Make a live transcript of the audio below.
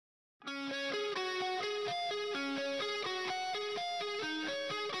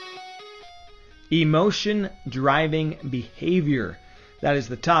Emotion driving behavior. That is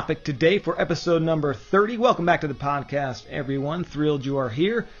the topic today for episode number 30. Welcome back to the podcast, everyone. Thrilled you are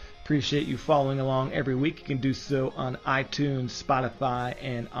here. Appreciate you following along every week. You can do so on iTunes, Spotify,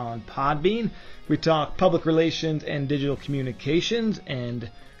 and on Podbean. We talk public relations and digital communications,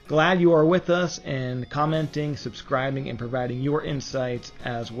 and glad you are with us and commenting, subscribing, and providing your insights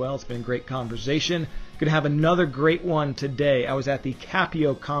as well. It's been a great conversation. Going to have another great one today. I was at the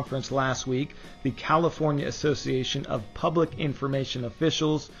CAPIO conference last week, the California Association of Public Information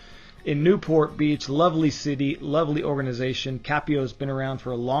Officials in Newport Beach. Lovely city, lovely organization. CAPIO has been around for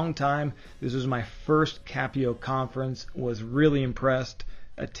a long time. This was my first CAPIO conference. Was really impressed.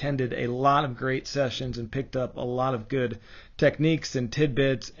 Attended a lot of great sessions and picked up a lot of good techniques and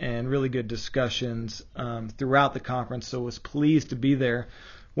tidbits and really good discussions throughout the conference, so was pleased to be there.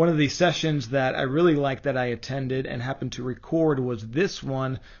 One of the sessions that I really liked that I attended and happened to record was this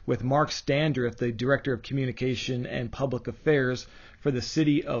one with Mark Standriff, the Director of Communication and Public Affairs for the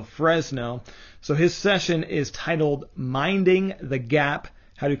city of Fresno. So his session is titled Minding the Gap,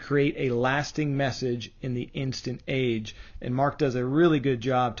 How to Create a Lasting Message in the Instant Age. And Mark does a really good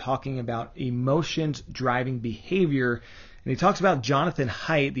job talking about emotions driving behavior. And he talks about Jonathan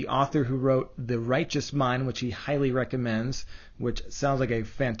Haidt, the author who wrote The Righteous Mind, which he highly recommends, which sounds like a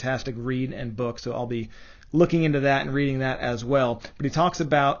fantastic read and book. So I'll be looking into that and reading that as well. But he talks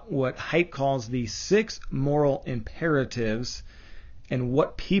about what Haidt calls the 6 moral imperatives and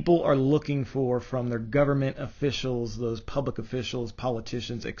what people are looking for from their government officials, those public officials,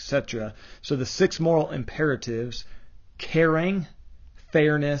 politicians, etc. So the 6 moral imperatives: caring,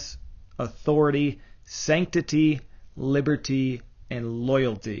 fairness, authority, sanctity, liberty, and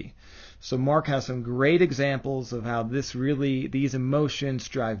loyalty. So Mark has some great examples of how these emotions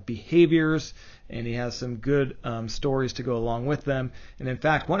drive behaviors, and he has some good stories to go along with them. And in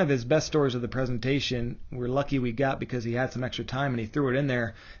fact, one of his best stories of the presentation, we're lucky we got because he had some extra time and he threw it in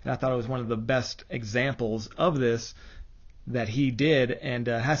there, and I thought it was one of the best examples of this that he did, and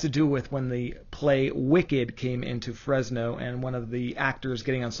has to do with when the play Wicked came into Fresno and one of the actors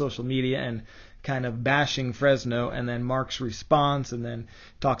getting on social media and kind of bashing Fresno, and then Mark's response, and then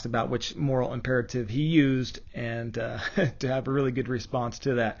talks about which moral imperative he used, and to have a really good response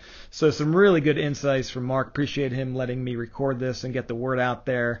to that. So some really good insights from Mark. Appreciate him letting me record this and get the word out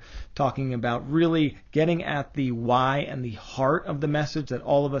there, talking about really getting at the why and the heart of the message that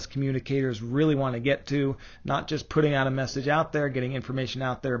all of us communicators really want to get to, not just putting out a message out there, getting information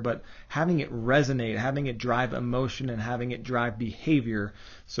out there, but having it resonate, having it drive emotion, and having it drive behavior.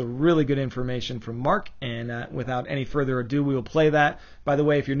 So really good information from Mark, and without any further ado, we will play that. By the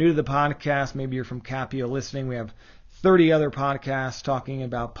way, if you're new to the podcast, maybe you're from CAPIO listening, we have 30 other podcasts talking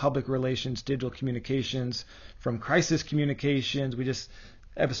about public relations, digital communications, from crisis communications.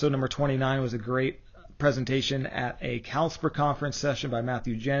 Episode number 29 was a great presentation at a CalSPR conference session by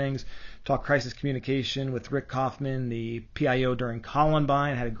Matthew Jennings. Talked crisis communication with Rick Kaufman, the PIO during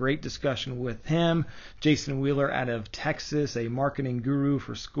Columbine. Had a great discussion with him. Jason Wheeler out of Texas, a marketing guru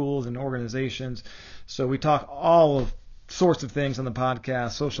for schools and organizations. So we talk all of sorts of things on the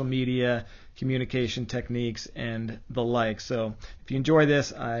podcast: social media, communication techniques, and the like. So if you enjoy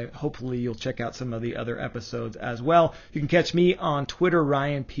this, hopefully you'll check out some of the other episodes as well. You can catch me on Twitter,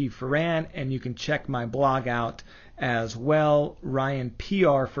 Ryan P. Ferran, and you can check my blog out as well,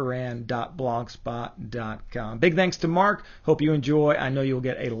 ryanprferran.blogspot.com. Big thanks to Mark. Hope you enjoy. I know you'll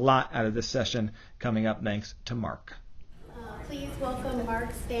get a lot out of this session coming up. Thanks to Mark. Please welcome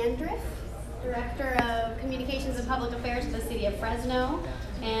Mark Standriff, Director of Communications and Public Affairs for the City of Fresno.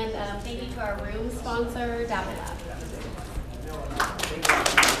 And thank you to our room sponsor, Dapper Lab.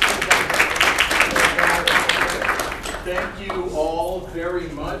 Thank you all very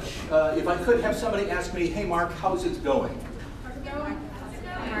much. If I could have somebody ask me, hey Mark, how's it going? How's it going?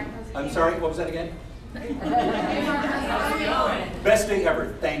 I'm sorry, what was that again? Best day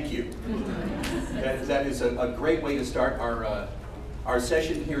ever, thank you. That is a great way to start our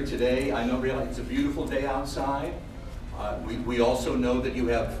session here today. I realize it's a beautiful day outside. We also know that you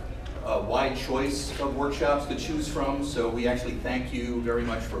have a wide choice of workshops to choose from, so we actually thank you very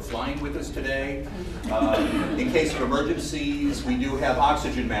much for flying with us today. In case of emergencies, we do have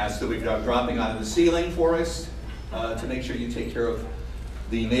oxygen masks that we've got dropping out of the ceiling for us to make sure you take care of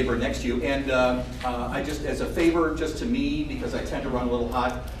the neighbor next to you. And I just, as a favor just to me, because I tend to run a little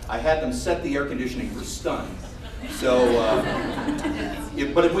hot, I had them set the air conditioning for stun. So,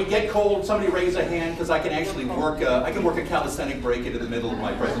 but if we get cold, somebody raise a hand, because I can actually work a calisthenic break into the middle of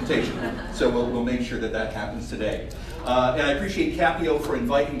my presentation. So we'll make sure that happens today. And I appreciate Capio for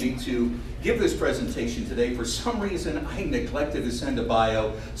inviting me to give this presentation today. For some reason, I neglected to send a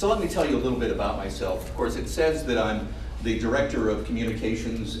bio, so let me tell you a little bit about myself. Of course, it says that I'm the Director of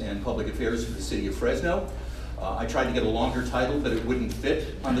Communications and Public Affairs for the City of Fresno. I tried to get a longer title, but it wouldn't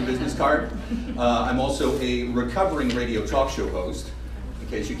fit on the business card. I'm also a recovering radio talk show host, in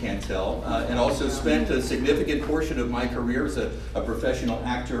case you can't tell, and also spent a significant portion of my career as a professional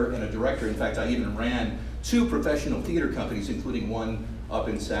actor and a director. In fact, I even ran 2 professional theater companies, including one up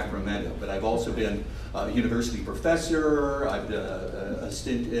in Sacramento. But I've also been a university professor. I've done a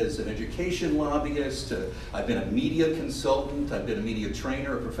stint as an education lobbyist. I've been a media consultant. I've been a media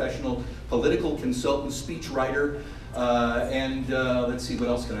trainer, a professional political consultant, speechwriter, and let's see, what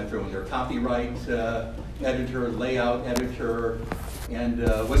else can I throw in there? Copyright editor, layout editor, and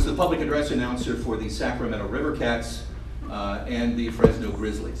was the public address announcer for the Sacramento Rivercats and the Fresno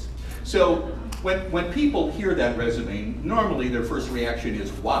Grizzlies. So when people hear that resume, normally their first reaction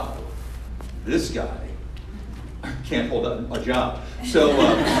is, wow, this guy can't hold a job. So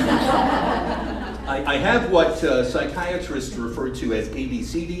I have what psychiatrists refer to as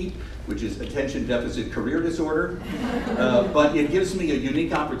ADCD, which is attention deficit career disorder, but it gives me a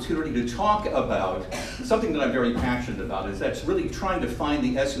unique opportunity to talk about something that I'm very passionate about, is that's really trying to find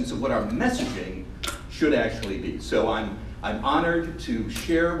the essence of what our messaging should actually be. So I'm honored to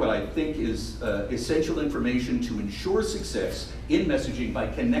share what I think is essential information to ensure success in messaging by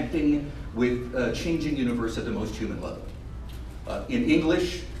connecting with a changing universe at the most human level. In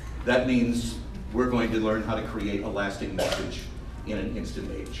English, that means we're going to learn how to create a lasting message in an instant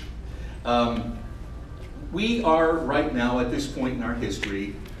age. We are right now, at this point in our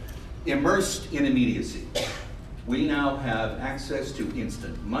history, immersed in immediacy. We now have access to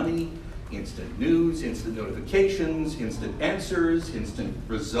instant money, instant news, instant notifications, instant answers, instant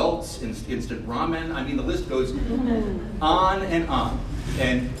results, instant ramen. I mean, the list goes on and on.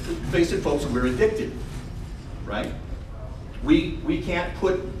 And face it, folks, we're addicted, right? We can't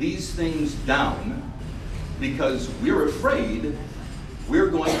put these things down because we're afraid we're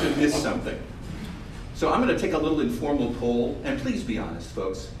going to miss something. So I'm going to take a little informal poll, and please be honest,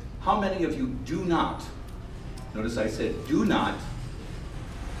 folks. How many of you do not, notice I said do not,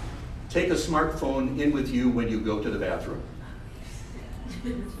 take a smartphone in with you when you go to the bathroom?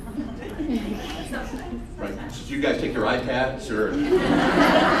 Right. So you guys take your iPads or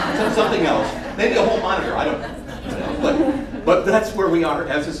something else, maybe a whole monitor. I don't know. But that's where we are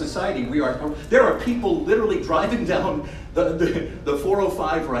as a society. There are people literally driving down the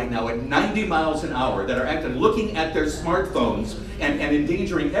 405 right now at 90 miles an hour that are actually looking at their smartphones and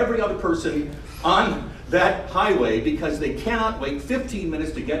endangering every other person on that highway because they cannot wait 15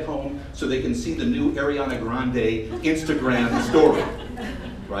 minutes to get home so they can see the new Ariana Grande Instagram story,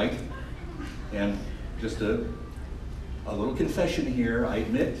 right? And just a little confession here, I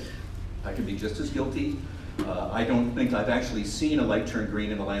admit, I can be just as guilty. I don't think I've actually seen a light turn green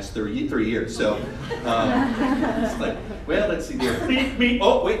in the last 3 years, so it's like, well, let's see there. Me.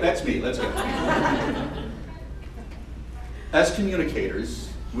 Oh, wait, that's me, let's go. As communicators,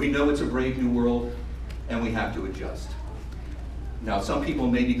 we know it's a brave new world, and we have to adjust. Now, some people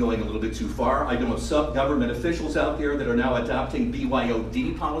may be going a little bit too far. I know of some government officials out there that are now adopting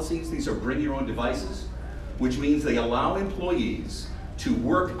BYOD policies. These are bring your own devices, which means they allow employees to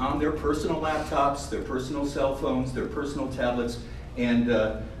work on their personal laptops, their personal cell phones, their personal tablets, and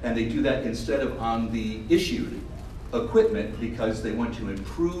they do that instead of on the issued equipment because they want to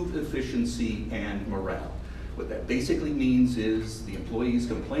improve efficiency and morale. What that basically means is the employees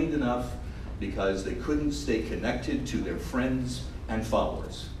complained enough because they couldn't stay connected to their friends and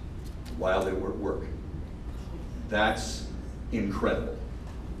followers while they were at work. That's incredible.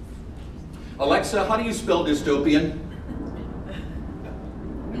 Alexa, how do you spell dystopian?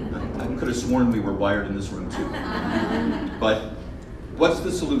 I could have sworn we were wired in this room too. But what's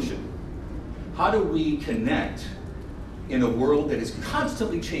the solution? How do we connect in a world that is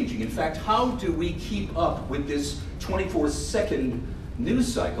constantly changing? In fact, how do we keep up with this 24-second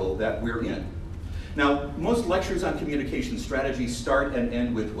news cycle that we're in? Now, most lectures on communication strategy start and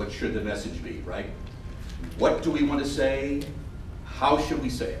end with what should the message be, right? What do we want to say? How should we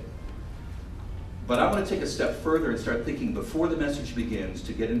say it? But I want to take a step further and start thinking before the message begins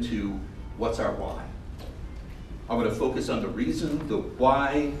to get into what's our why. I want to focus on the reason, the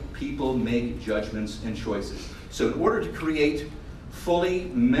why people make judgments and choices. So in order to create fully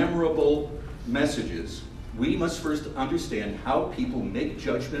memorable messages, we must first understand how people make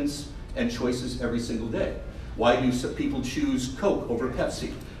judgments and choices every single day. Why do people choose Coke over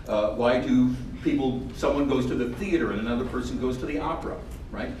Pepsi? Why do someone goes to the theater and another person goes to the opera,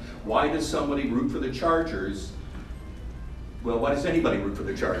 right? Why does somebody root for the Chargers? Well, why does anybody root for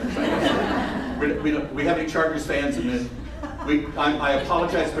the Chargers? We have any Chargers fans in this? I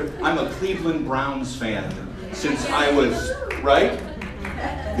apologize, but I'm a Cleveland Browns fan since I was, right?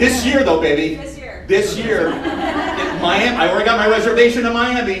 This year, though, baby. This year. In Miami, I already got my reservation in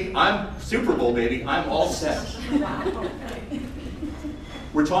Miami. I'm Super Bowl, baby. I'm all set.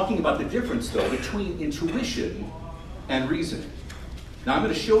 We're talking about the difference, though, between intuition and reasoning. Now, I'm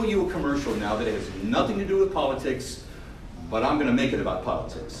going to show you a commercial now that has nothing to do with politics, but I'm going to make it about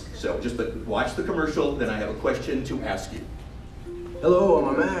politics. So just watch the commercial, then I have a question to ask you. Hello,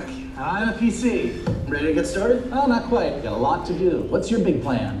 I'm a Mac. I'm a PC. Ready to get started? Well, not quite. Got a lot to do. What's your big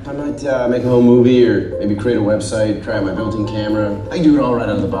plan? I might make a little movie or maybe create a website, try out my built-in camera. I can do it all right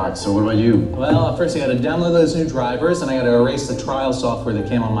out of the box, so what about you? Well, first I got to download those new drivers, and I got to erase the trial software that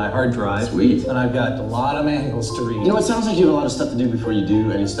came on my hard drive. Sweet. And I've got a lot of manuals to read. You know, it sounds like you have a lot of stuff to do before you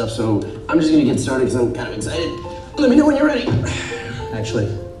do any stuff, so I'm just going to get started because I'm kind of excited. Let me know when you're ready. Actually,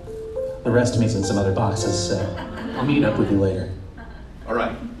 the rest of me's in some other boxes, so I'll meet up with you later. All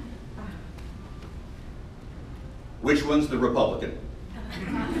right. Which one's the Republican?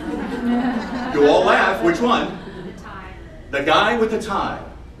 You all laugh. Which one? The tie. The guy with the tie,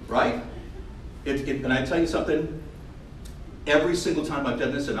 right? And I tell you something, every single time I've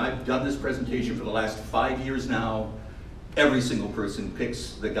done this, and I've done this presentation for the last 5 years now, every single person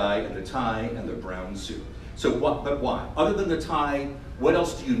picks the guy in the tie and the brown suit. So but why? Other than the tie, what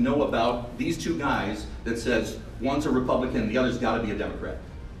else do you know about these two guys that says one's a Republican and the other's got to be a Democrat?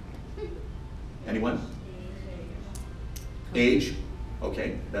 Anyone? Age?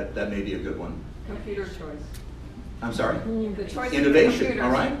 Okay, that may be a good one. Computer choice. I'm sorry? The choice of Innovation, computers.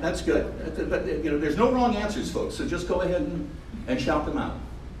 all right, that's good. But there's no wrong answers, folks, so just go ahead and shout them out.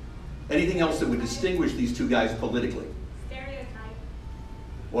 Anything else that would distinguish these two guys politically? Stereotype.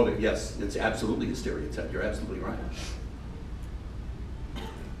 Well, yes, it's absolutely a stereotype. You're absolutely right.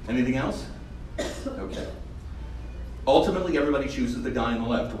 Anything else? Okay. Ultimately, everybody chooses the guy on the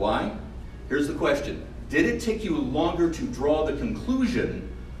left. Why? Here's the question. Did it take you longer to draw the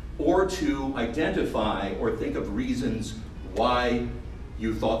conclusion or to identify or think of reasons why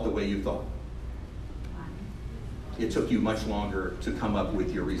you thought the way you thought? It took you much longer to come up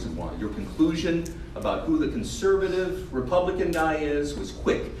with your reason why. Your conclusion about who the conservative Republican guy is was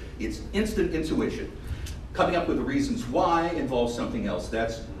quick. It's instant intuition. Coming up with the reasons why involves something else.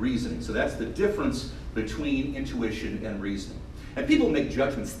 That's reasoning. So that's the difference between intuition and reasoning. And people make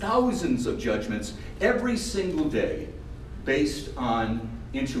judgments, thousands of judgments, every single day based on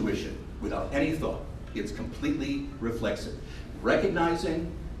intuition, without any thought. It's completely reflexive.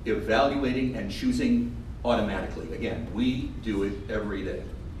 Recognizing, evaluating, and choosing automatically. Again, we do it every day.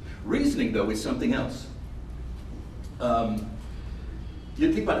 Reasoning, though, is something else.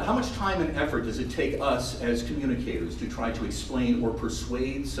 You think about how much time and effort does it take us as communicators to try to explain or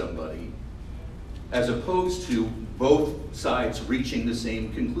persuade somebody, as opposed to both sides reaching the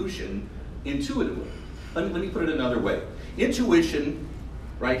same conclusion intuitively. Let me put it another way. Intuition,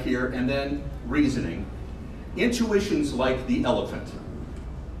 right here, and then reasoning. Intuition's like the elephant.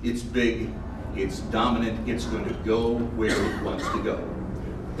 It's big, it's dominant, it's going to go where it wants to go.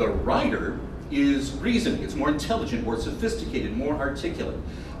 The rider is reasoning. It's more intelligent, more sophisticated, more articulate.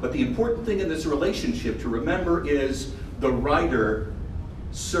 But the important thing in this relationship to remember is the rider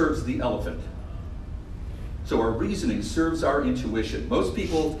serves the elephant. So our reasoning serves our intuition. Most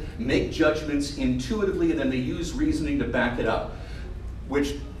people make judgments intuitively and then they use reasoning to back it up,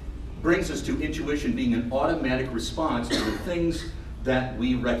 which brings us to intuition being an automatic response to the things that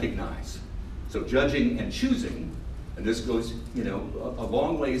we recognize. So judging and choosing, and this goes a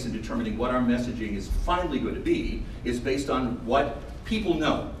long ways in determining what our messaging is finally going to be, is based on what people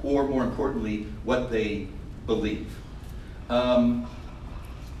know, or more importantly, what they believe.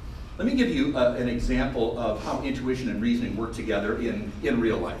 Let me give you an example of how intuition and reasoning work together in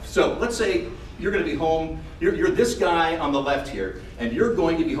real life. So let's say you're going to be home, you're this guy on the left here, and you're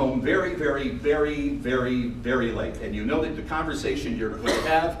going to be home very, very, very, very, very late. And you know that the conversation you're going to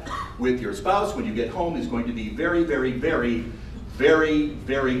have with your spouse when you get home is going to be very, very, very, very,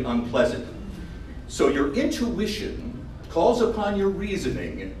 very unpleasant. So your intuition calls upon your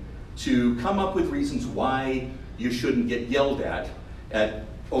reasoning to come up with reasons why you shouldn't get yelled at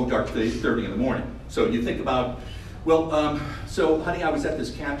dark 30 in the morning. So you think about Well, so honey, I was at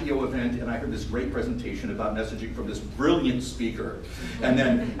this Capio event and I heard this great presentation about messaging from this brilliant speaker. And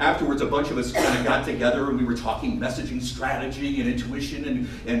then afterwards, a bunch of us kind of got together and we were talking messaging strategy and intuition,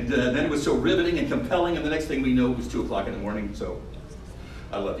 and then it was so riveting and compelling, and the next thing we know, it was 2 o'clock in the morning, so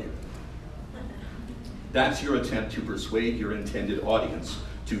I love you. That's your attempt to persuade your intended audience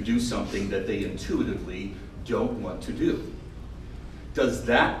to do something that they intuitively don't want to do. Does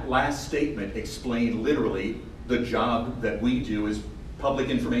that last statement explain literally the job that we do as public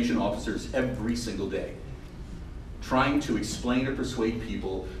information officers every single day? Trying to explain or persuade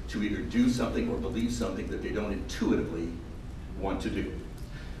people to either do something or believe something that they don't intuitively want to do.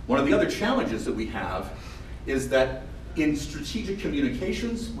 One of the other challenges that we have is that in strategic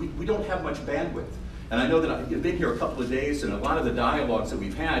communications, we don't have much bandwidth. And I know that I've been here a couple of days, and a lot of the dialogues that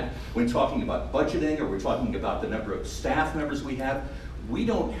we've had when talking about budgeting, or we're talking about the number of staff members we have, we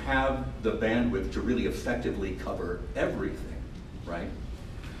don't have the bandwidth to really effectively cover everything, right?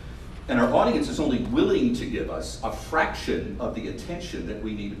 And our audience is only willing to give us a fraction of the attention that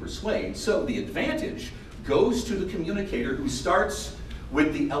we need to persuade. So the advantage goes to the communicator who starts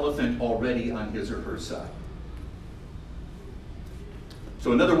with the elephant already on his or her side.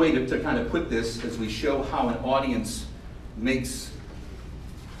 So another way to kind of put this is we show how an audience makes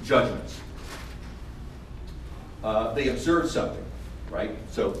judgments. They observe something, right?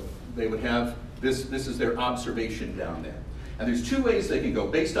 So they would have, this is their observation down there. And there's 2 ways they can go.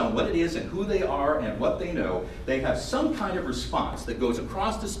 Based on what it is and who they are and what they know, they have some kind of response that goes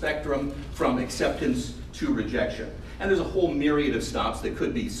across the spectrum from acceptance to rejection. And there's a whole myriad of stops that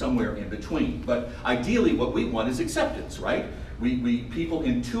could be somewhere in between. But ideally what we want is acceptance, right? People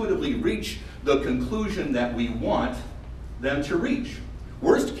intuitively reach the conclusion that we want them to reach.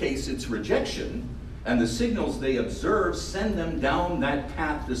 Worst case, it's rejection, and the signals they observe send them down that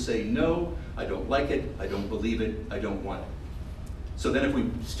path to say, no, I don't like it, I don't believe it, I don't want it. So then if we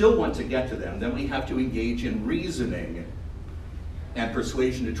still want to get to them, then we have to engage in reasoning and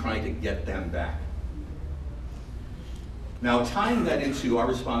persuasion to try to get them back. Now, tying that into our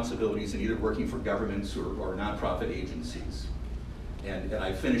responsibilities in either working for governments or nonprofit agencies, and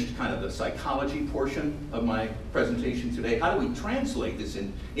I finished kind of the psychology portion of my presentation today. How do we translate this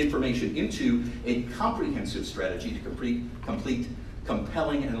information into a comprehensive strategy to complete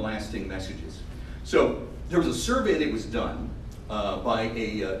compelling and lasting messages? So there was a survey that was done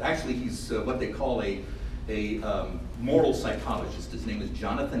by actually he's what they call a moral psychologist. His name is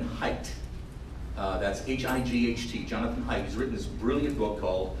Jonathan Haidt. That's H-I-G-H-T, Jonathan Haidt. He's written this brilliant book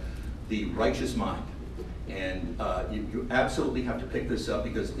called The Righteous Mind. And you absolutely have to pick this up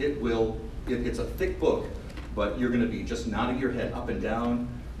because it's a thick book, but you're going to be just nodding your head up and down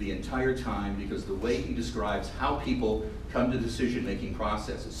the entire time because the way he describes how people come to decision-making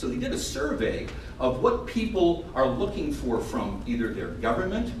processes. So he did a survey of what people are looking for from either their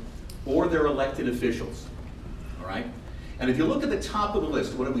government or their elected officials, all right? And if you look at the top of the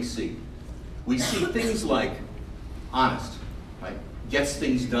list, what do we see? We see things like honest, right? Gets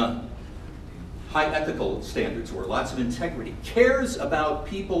things done. High ethical standards or lots of integrity, cares about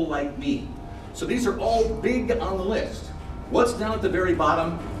people like me. So these are all big on the list. What's down at the very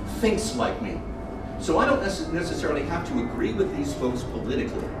bottom? Thinks like me. So I don't necessarily have to agree with these folks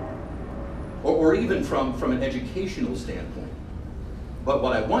politically or even from an educational standpoint. But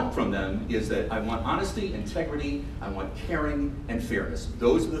what I want from them is that I want honesty, integrity, I want caring and fairness.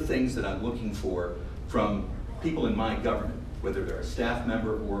 Those are the things that I'm looking for from people in my government, whether they're a staff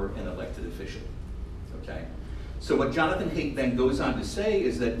member or an elected official. Okay? So what Jonathan Haidt then goes on to say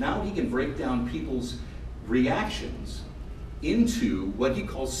is that now he can break down people's reactions into what he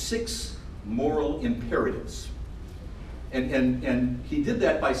calls 6 moral imperatives. And he did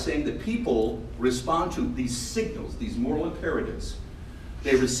that by saying that people respond to these signals, these moral imperatives,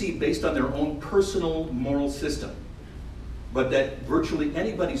 they receive based on their own personal moral system. But that virtually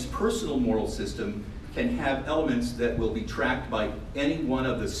anybody's personal moral system can have elements that will be tracked by any one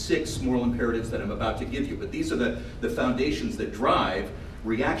of the 6 moral imperatives that I'm about to give you. But these are the foundations that drive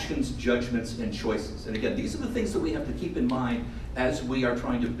reactions, judgments, and choices. And again, these are the things that we have to keep in mind as we are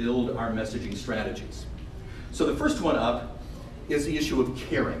trying to build our messaging strategies. So the first one up is the issue of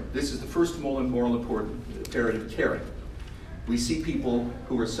caring. This is the first moral imperative, caring. We see people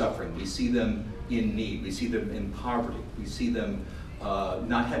who are suffering. We see them in need. We see them in poverty. We see them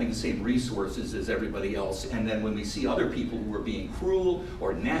not having the same resources as everybody else. And then when we see other people who are being cruel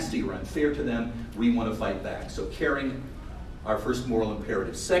or nasty or unfair to them, we want to fight back. So caring, our first moral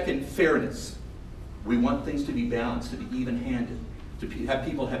imperative. Second, fairness. We want things to be balanced, to be even-handed, to have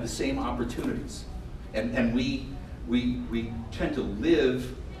people have the same opportunities. And we tend to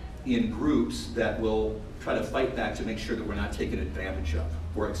live in groups that will try to fight back to make sure that we're not taken advantage of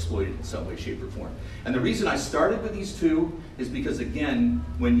or exploited in some way, shape, or form. And the reason I started with these two is because, again,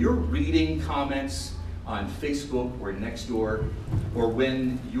 when you're reading comments on Facebook or Nextdoor, or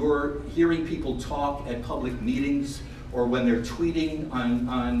when you're hearing people talk at public meetings, or when they're tweeting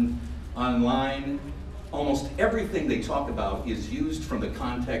online, almost everything they talk about is used from the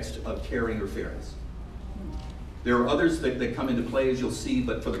context of caring or fairness. There are others that come into play, as you'll see,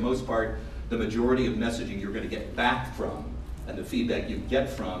 but for the most part, the majority of messaging you're going to get back from, and the feedback you get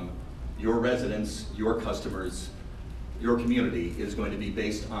from your residents, your customers, your community is going to be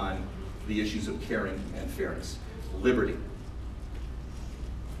based on the issues of caring and fairness. Liberty.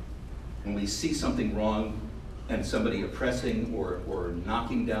 When we see something wrong and somebody oppressing or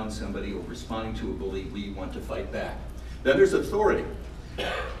knocking down somebody or responding to a bully, we want to fight back. Then there's authority.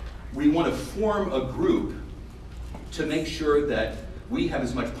 We want to form a group to make sure that we have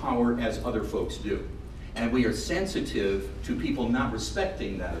as much power as other folks do. And we are sensitive to people not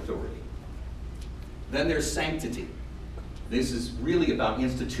respecting that authority. Then there's sanctity. This is really about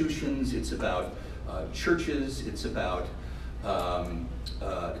institutions, it's about churches, it's about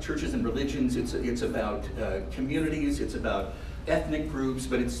churches and religions, it's about communities, it's about ethnic groups,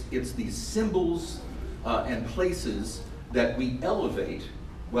 but it's these symbols and places that we elevate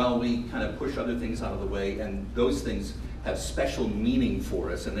while we kind of push other things out of the way, and those things have special meaning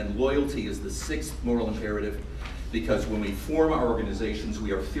for us. And then loyalty is the sixth moral imperative, because when we form our organizations,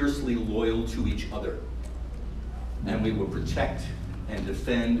 we are fiercely loyal to each other. And we will protect and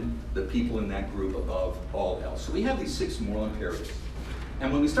defend the people in that group above all else. So we have these six moral imperatives.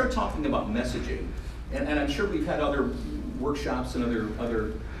 And when we start talking about messaging, and I'm sure we've had other workshops and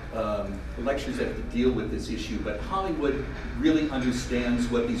other lectures that have to deal with this issue, but Hollywood really understands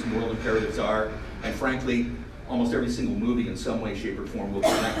what these moral imperatives are, and frankly, almost every single movie in some way, shape, or form will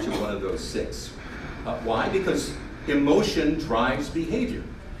connect to one of those six. Why? Because emotion drives behavior.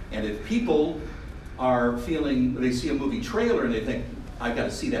 And if people are feeling, they see a movie trailer and they think, I've got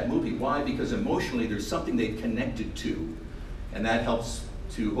to see that movie. Why? Because emotionally there's something they've connected to, and that helps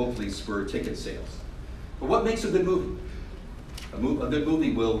to hopefully spur ticket sales. But what makes a good movie? A good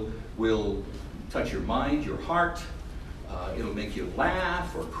movie will touch your mind, your heart. It'll make you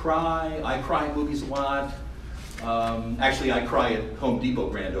laugh or cry. I cry in movies a lot. Actually, I cry at Home Depot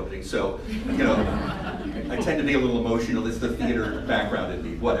grand opening, so, you know, I tend to be a little emotional. It's the theater background in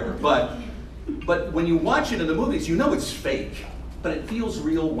me, whatever. But when you watch it in the movies, you know it's fake, but it feels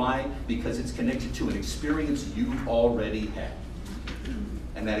real. Why? Because it's connected to an experience you've already had.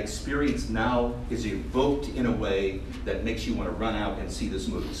 And that experience now is evoked in a way that makes you want to run out and see this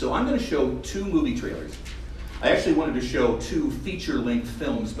movie. So I'm going to show two movie trailers. I actually wanted to show two feature-length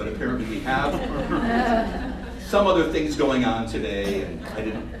films, but apparently we have some other things going on today, and I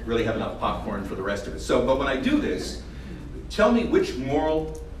didn't really have enough popcorn for the rest of it. So, but when I do this, tell me which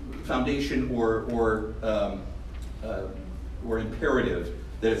moral foundation or imperative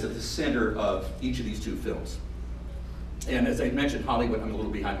that is at the center of each of these two films. And as I mentioned, Hollywood, I'm a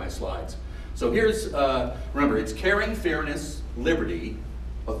little behind my slides. So here's, remember, it's caring, fairness, liberty,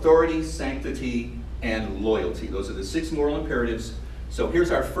 authority, sanctity, and loyalty. Those are the six moral imperatives. So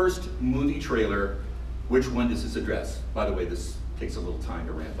here's our first movie trailer. Which one does this address? By the way, this takes a little time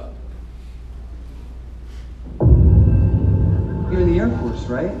to ramp up. You're in the Air Force,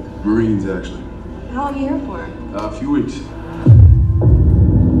 right? Marines, actually. How long are you here for? A few weeks.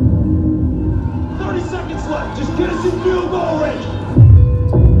 30 seconds left. Just get us in field goal range.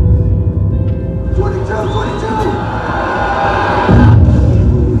 22.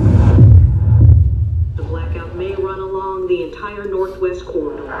 The blackout may run along the entire northwest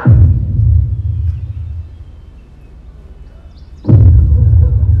corridor.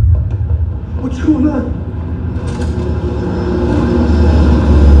 What's going on?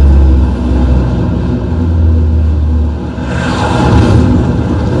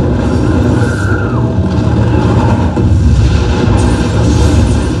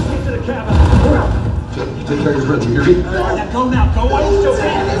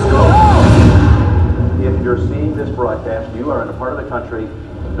 If you're seeing this broadcast, you are in a part of the country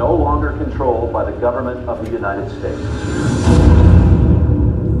no longer controlled by the government of the United States.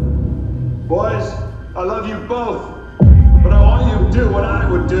 Boys, I love you both, but I want you to do what I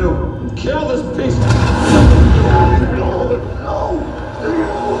would do. Kill this piece of...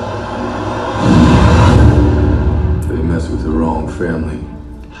 They messed with the wrong family.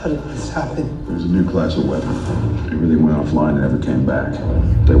 How did this happen? There's a new class of weapon. Everything went offline and never came back.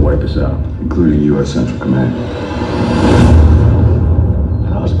 They wiped us out, including U.S. Central Command.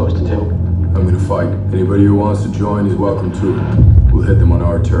 What I was supposed to do? I coming to fight. Anybody who wants to join is welcome to. We'll hit them on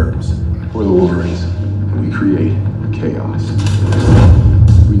our terms. We're the Wolverines, and we create chaos.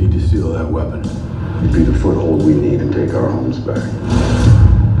 We need to steal that weapon. It'd be the foothold we need to take our homes back.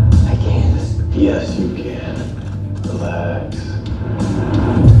 I can't. Yes, you can. Relax.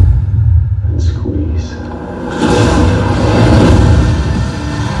 And squeeze.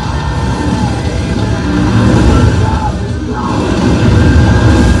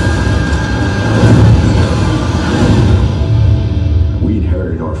 We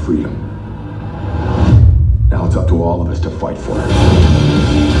inherited our freedom. Now it's up to all of us to fight for it.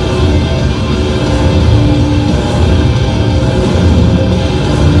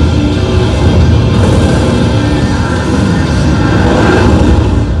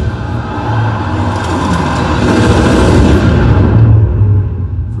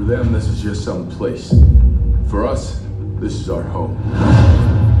 For them, this is just some place. For us, this is our home.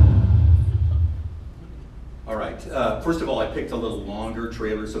 All right. First of all, I picked a little longer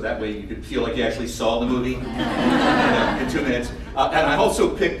trailer so that way you could feel like you actually saw the movie in 2 minutes. And I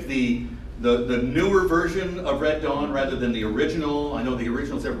also picked the newer version of Red Dawn rather than the original. I know the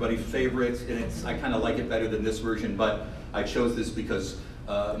original's everybody's favorite, and I kind of like it better than this version, but I chose this because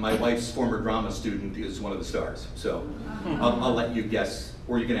my wife's former drama student is one of the stars. So I'll let you guess,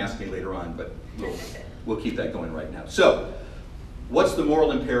 or you can ask me later on, but we'll keep that going right now. So, what's the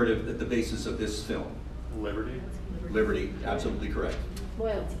moral imperative at the basis of this film? Liberty. Liberty, absolutely correct.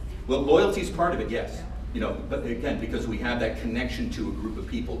 Loyalty. Well, loyalty is part of it, yes. But again, because we have that connection to a group of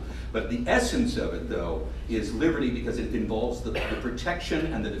people. But the essence of it, though, is liberty because it involves the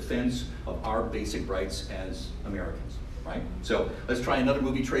protection and the defense of our basic rights as Americans, right? So let's try another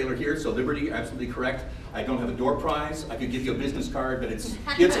movie trailer here. So liberty, absolutely correct. I don't have a door prize. I could give you a business card, but it's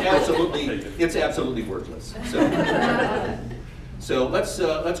absolutely worthless. So let's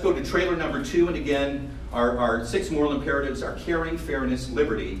go to trailer number 2, and again, our 6 moral imperatives are caring, fairness,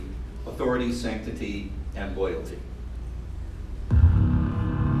 liberty, authority, sanctity, and loyalty.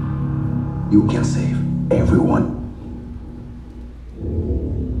 You can save everyone.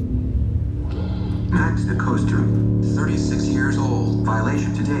 Max the Coaster, 36 years old.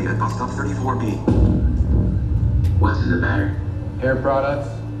 Violation today at bus stop 34B. What's the matter? Hair products,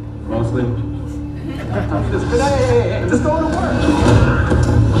 mostly. Hey, just going to work.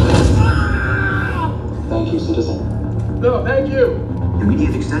 Thank you, citizen. No, thank you.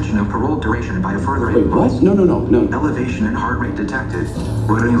 Immediate extension of parole duration by a further 8 months. What? No. Elevation in heart rate detected.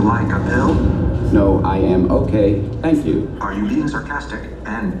 Wouldn't you like a pill? No, I am okay. Thank you. Are you being sarcastic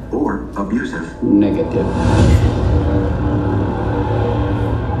and/or abusive? Negative.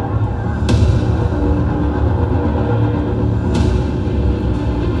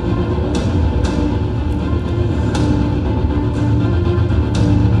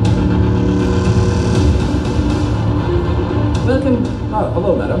 Welcome. Oh,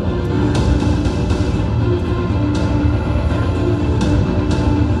 hello, madam.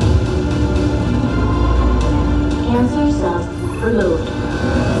 Cancer cells removed.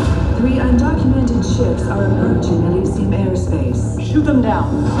 3 undocumented ships are approaching Elysium airspace. Shoot them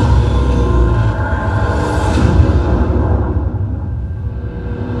down.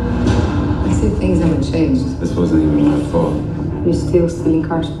 I see things haven't changed. This wasn't even my fault. You're still stealing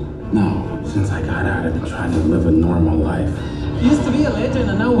cars? No, since I got out, I've been trying to live a normal life. Used to be a legend,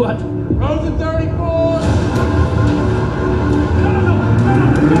 and now what? Rosen 34!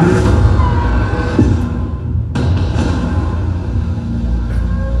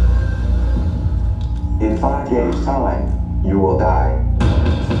 In 5 days' time, you will die.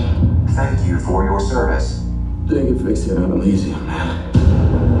 Thank you for your service. They can fix it on Elysium,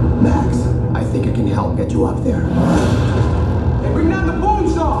 man. Max, I think I can help get you up there. Hey, bring down the boom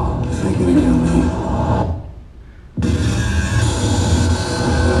saw! This ain't gonna kill me.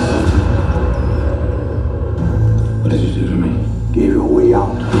 What did you do to me? Gave you a way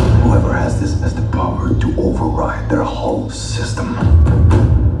out. Whoever has this has the power to override their whole system.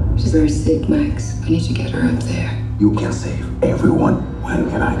 She's very sick, Max. I need to get her up there. You can save everyone. When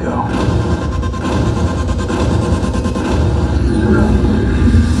can I go?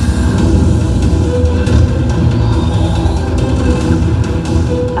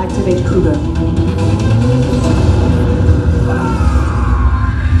 Activate Kruger.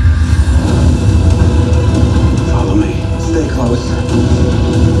 Follow me. Stay close.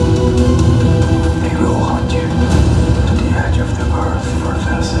 They will hunt you to the edge of the earth for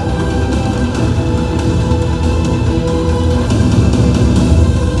this.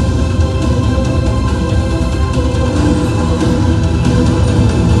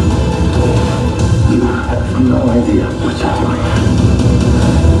 You have no idea what you're doing.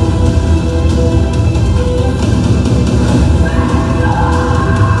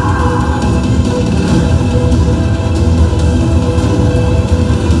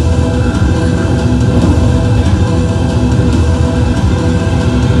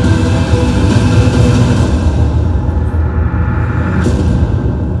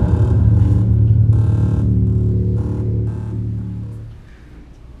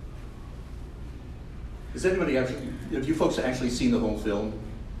 seen the whole film.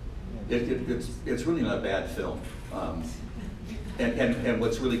 It's really not a bad film. And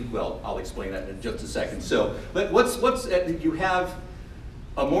what's really, well, I'll explain that in just a second. So, but you have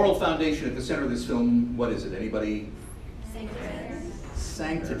a moral foundation at the center of this film. What is it? Anybody?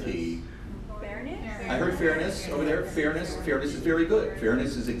 Sanctity. Fairness. I heard fairness over there. Fairness is very good.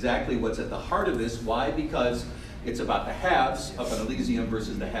 Fairness is exactly what's at the heart of this. Why? Because it's about the haves up on Elysium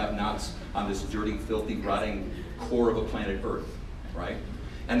versus the have-nots on this dirty, filthy, rotting core of a planet Earth, right?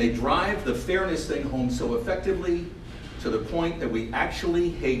 And they drive the fairness thing home so effectively to the point that we actually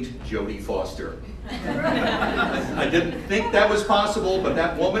hate Jodie Foster. I didn't think that was possible, but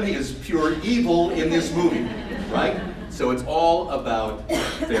that woman is pure evil in this movie, right? So it's all about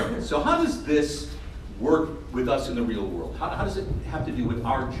fairness. So how does this work with us in the real world? How does it have to do with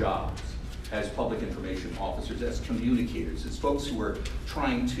our jobs as public information officers, as communicators, as folks who are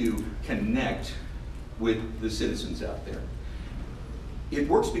trying to connect with the citizens out there? It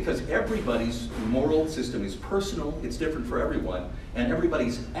works because everybody's moral system is personal, it's different for everyone, and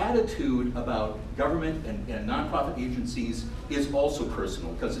everybody's attitude about government and nonprofit agencies is also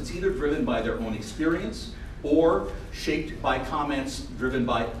personal, because it's either driven by their own experience or shaped by comments driven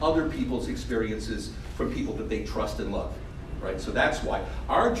by other people's experiences from people that they trust and love, right? So that's why.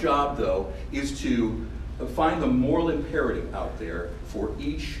 Our job, though, is to find the moral imperative out there for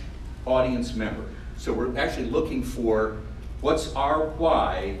each audience member. So we're actually looking for what's our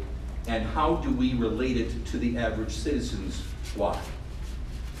why, and how do we relate it to the average citizen's why?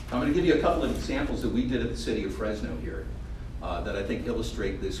 I'm going to give you a couple of examples that we did at the City of Fresno here that I think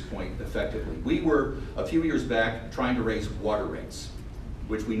illustrate this point effectively. We were, a few years back, trying to raise water rates,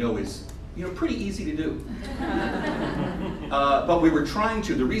 which we know is pretty easy to do. But we were trying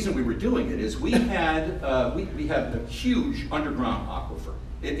to, the reason we were doing it is we have a huge underground aquifer.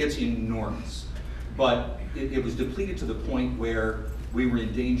 It's enormous. But it was depleted to the point where we were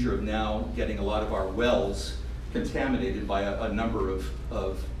in danger of now getting a lot of our wells contaminated by a number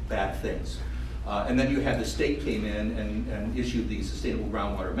of bad things. And then you had the state came in and issued the Sustainable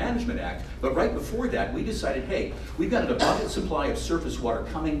Groundwater Management Act. But right before that, we decided, hey, we've got an abundant supply of surface water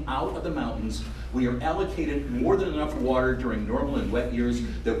coming out of the mountains. We are allocated more than enough water during normal and wet years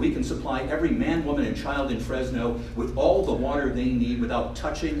that we can supply every man, woman, and child in Fresno with all the water they need without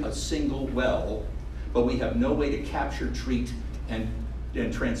touching a single well. But we have no way to capture, treat, and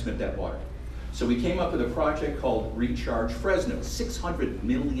transmit that water. So we came up with a project called Recharge Fresno, $600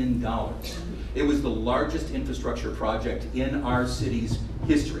 million. It was the largest infrastructure project in our city's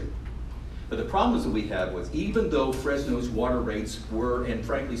history. But the problems that we had was, even though Fresno's water rates were, and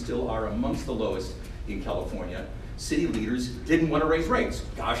frankly still are, amongst the lowest in California, city leaders didn't want to raise rates.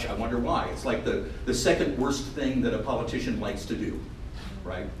 Gosh, I wonder why. It's like the second worst thing that a politician likes to do,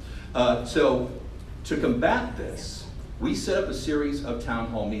 right? So to combat this, we set up a series of town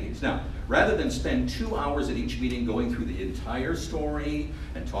hall meetings. Now, rather than spend 2 hours at each meeting going through the entire story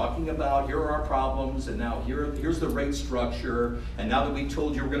and talking about here are our problems, and now here's the rate structure, and now that we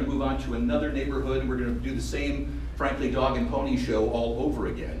told you we're going to move on to another neighborhood and we're going to do the same, frankly, dog and pony show all over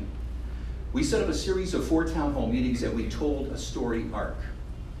again, we set up a series of 4 town hall meetings and we told a story arc.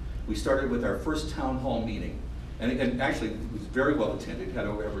 We started with our first town hall meeting. And actually, it was very well attended, had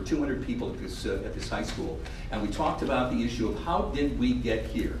over 200 people at this high school. And we talked about the issue of how did we get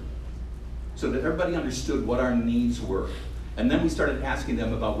here? So that everybody understood what our needs were. And then we started asking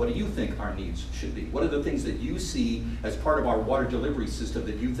them about, what do you think our needs should be? What are the things that you see as part of our water delivery system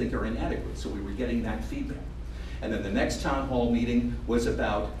that you think are inadequate? So we were getting that feedback. And then the next town hall meeting was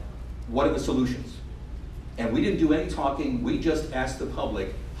about, what are the solutions? And we didn't do any talking, we just asked the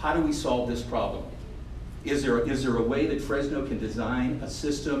public, how do we solve this problem? Is there a way that Fresno can design a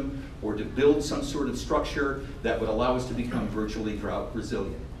system or to build some sort of structure that would allow us to become virtually drought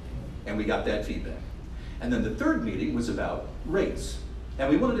resilient? And we got that feedback. And then the third meeting was about rates. And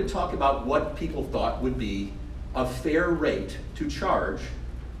we wanted to talk about what people thought would be a fair rate to charge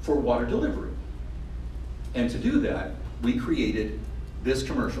for water delivery. And to do that, we created this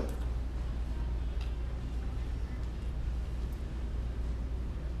commercial.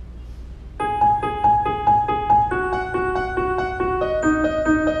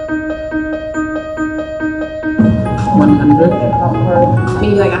 $100.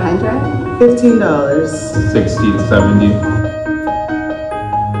 Maybe like $100? $15. 60 to 70.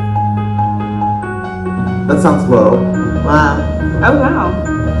 That sounds low. Wow. Oh wow.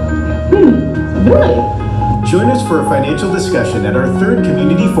 Really? Join us for a financial discussion at our third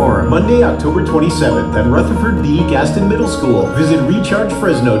community forum, Monday, October 27th at Rutherford B. Gaston Middle School. Visit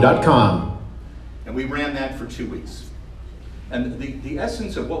rechargefresno.com. And we ran that for 2 weeks. And the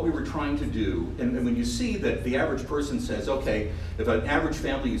essence of what we were trying to do, and when you see that the average person says, okay, if an average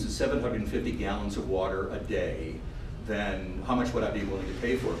family uses 750 gallons of water a day, then how much would I be willing to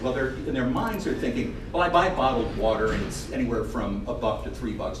pay for it? Well, in their minds they're thinking, well, I buy bottled water and it's anywhere from $1 to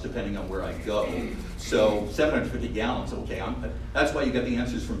 $3 depending on where I go. So 750 gallons, okay, that's why you get the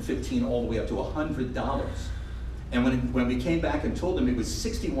answers from $15 all the way up to $100. And when we came back and told them it was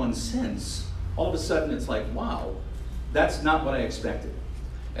 61 cents, all of a sudden it's like, wow, that's not what I expected.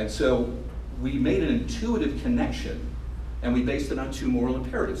 And so we made an intuitive connection and we based it on two moral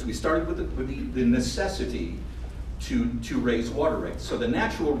imperatives. We started with the necessity to raise water rates. So the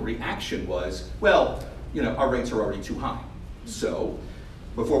natural reaction was, well, our rates are already too high. So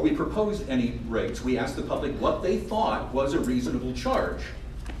before we proposed any rates, we asked the public what they thought was a reasonable charge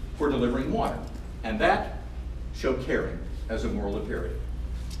for delivering water. And that showed caring as a moral imperative.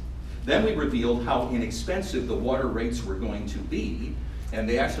 Then we revealed how inexpensive the water rates were going to be, and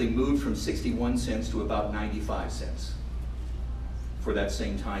they actually moved from 61 cents to about 95 cents for that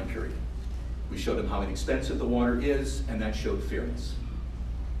same time period. We showed them how inexpensive the water is, and that showed fairness.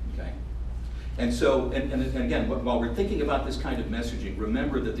 Okay? And so, and again, while we're thinking about this kind of messaging,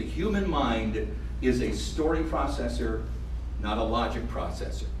 remember that the human mind is a story processor, not a logic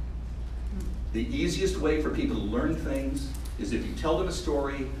processor. The easiest way for people to learn things is if you tell them a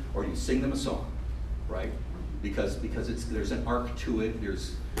story or you sing them a song, right? Because there's an arc to it,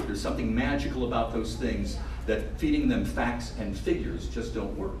 there's something magical about those things that feeding them facts and figures just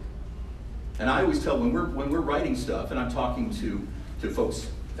don't work. And I always tell when we're writing stuff, and I'm talking to folks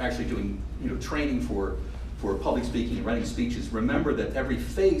actually doing training for public speaking and writing speeches, remember that every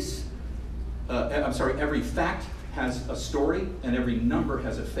fact has a story and every number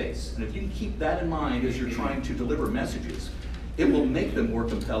has a face. And if you can keep that in mind as you're trying to deliver messages, it will make them more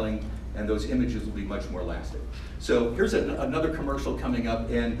compelling and those images will be much more lasting. So here's another commercial coming up,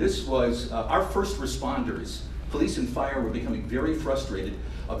 and this was our first responders. Police and fire were becoming very frustrated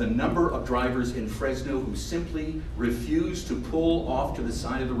of the number of drivers in Fresno who simply refused to pull off to the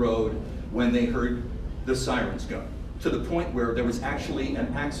side of the road when they heard the sirens go, to the point where there was actually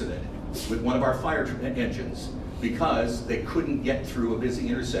an accident with one of our fire engines because they couldn't get through a busy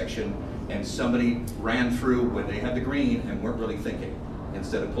intersection and somebody ran through when they had the green and weren't really thinking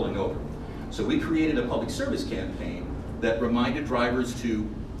instead of pulling over. So we created a public service campaign that reminded drivers to,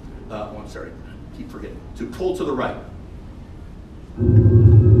 to pull to the right.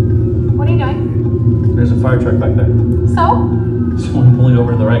 What are you doing? There's a fire truck back there. So? Someone pulling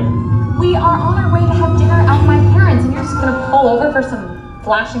over to the right. We are on our way to have dinner at my parents' and you're just gonna pull over for some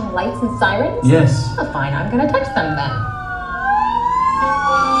flashing lights and sirens? Yes. Oh, fine, I'm gonna text them then.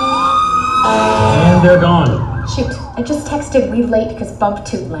 And they're gone. Shoot, I just texted we late because bump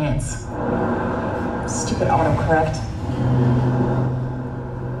toot Lance. Stupid autocorrect.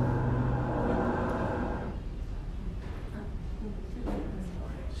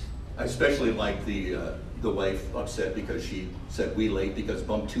 I especially like the wife upset because she said we late because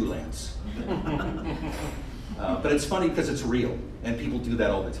bump to Lance. But it's funny because it's real, and people do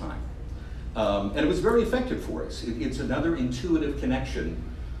that all the time. And it was very effective for us. It's another intuitive connection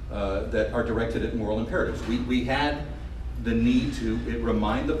that are directed at moral imperatives. We had the need to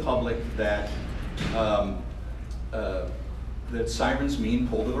remind the public that that sirens mean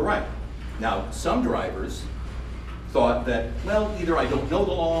pull to the right. Now, some drivers thought that, well, either I don't know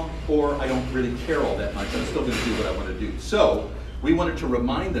the law or I don't really care all that much. I'm still going to do what I want to do. So we wanted to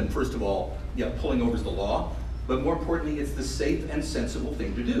remind them, first of all, yeah, pulling over is the law, but more importantly, it's the safe and sensible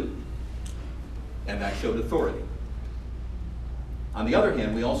thing to do. And that showed authority. On the other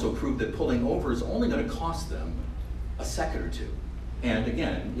hand, we also proved that pulling over is only going to cost them a second or two. And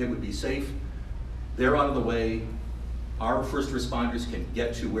again, it would be safe. They're out of the way. Our first responders can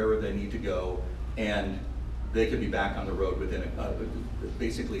get to wherever they need to go, and they could be back on the road within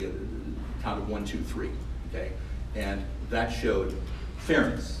basically a count of 1, 2, 3. Okay, and that showed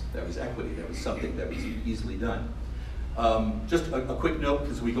fairness. That was equity. That was something that was easily done. Just a quick note,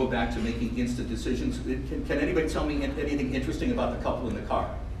 because we go back to making instant decisions. Can anybody tell me anything interesting about the couple in the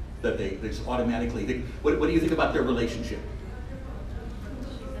car that they just automatically think? What do you think about their relationship?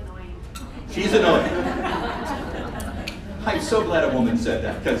 She's annoying. I'm so glad a woman said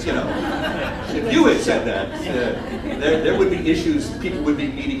that, because if you had said that, there would be issues. People would be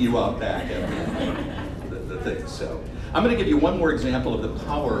meeting you out back at the thing. So I'm going to give you one more example of the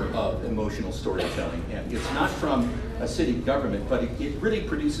power of emotional storytelling, and it's not from a city government, but it really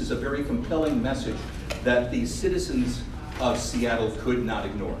produces a very compelling message that the citizens of Seattle could not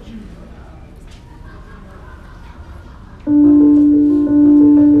ignore.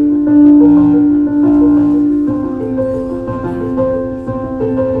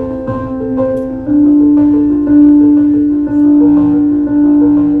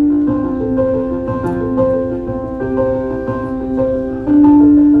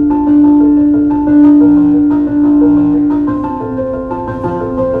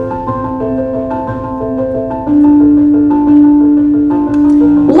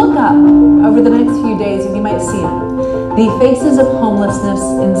 homelessness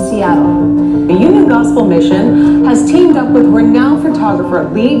in Seattle. The Union Gospel Mission has teamed up with renowned photographer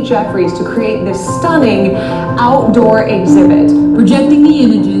Lee Jeffries to create this stunning outdoor exhibit, projecting the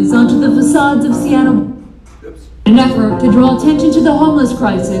images onto the facades of Seattle. An effort to draw attention to the homeless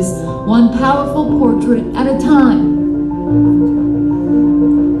crisis, one powerful portrait at a time.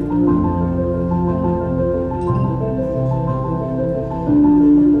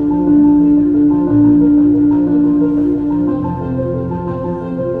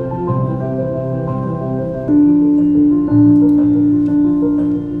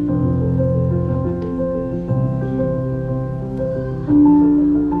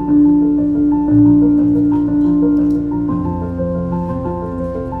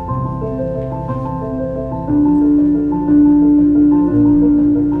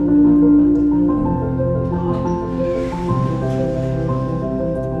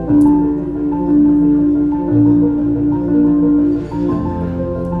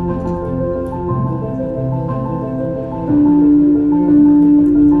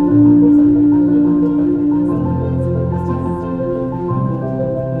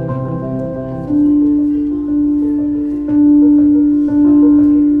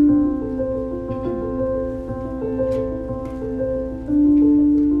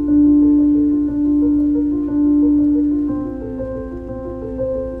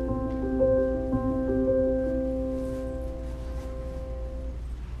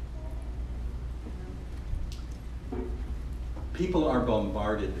 People are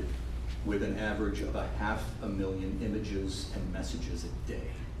bombarded with an average of 500,000 images and messages a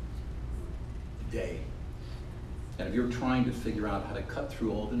day. And if you're trying to figure out how to cut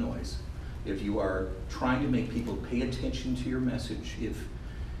through all the noise, if you are trying to make people pay attention to your message,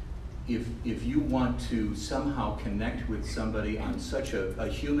 if you want to somehow connect with somebody on such a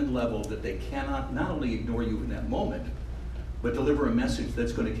human level that they cannot not only ignore you in that moment, but deliver a message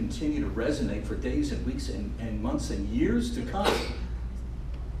that's going to continue to resonate for days and weeks and months and years to come.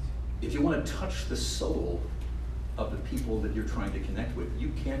 If you want to touch the soul of the people that you're trying to connect with,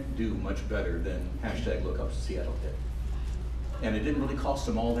 you can't do much better than #LookUpSeattle did. And it didn't really cost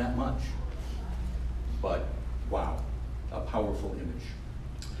them all that much. But wow, a powerful image.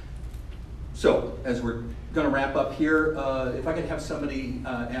 So, as we're going to wrap up here, if I could have somebody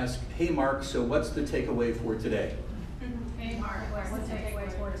ask, hey Mark, so what's the takeaway for today? Hey Mark, what's the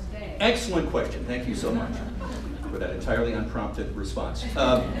takeaway for today? Excellent question. Thank you so much for that entirely unprompted response.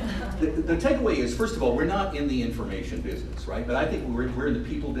 The takeaway is, first of all, we're not in the information business, right? But I think we're in the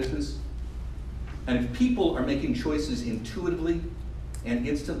people business. And if people are making choices intuitively and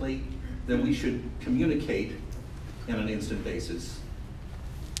instantly, then we should communicate on an instant basis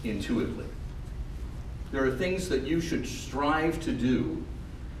intuitively. There are things that you should strive to do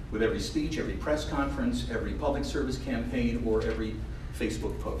with every speech, every press conference, every public service campaign, or every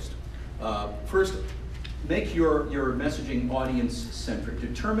Facebook post. First, make your messaging audience-centric.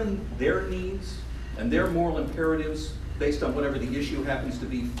 Determine their needs and their moral imperatives based on whatever the issue happens to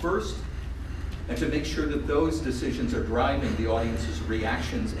be first, and to make sure that those decisions are driving the audience's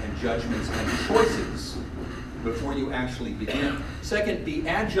reactions and judgments and choices before you actually begin. Second, be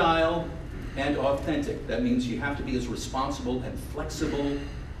agile and authentic. That means you have to be as responsible and flexible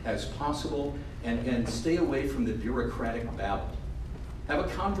as possible, and stay away from the bureaucratic babble. Have a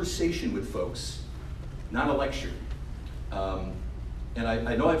conversation with folks, not a lecture. And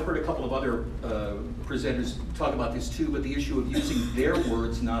I know I've heard a couple of other presenters talk about this too, but the issue of using their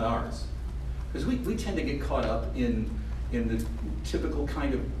words, not ours. Because we tend to get caught up in the typical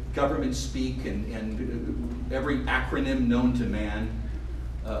kind of government speak and every acronym known to man,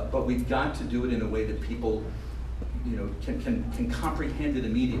 but we've got to do it in a way that people can comprehend it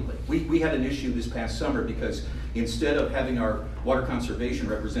immediately. We had an issue this past summer because instead of having our water conservation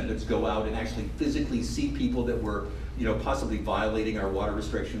representatives go out and actually physically see people that were possibly violating our water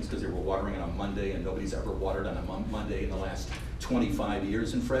restrictions because they were watering on a Monday, and nobody's ever watered on a Monday in the last 25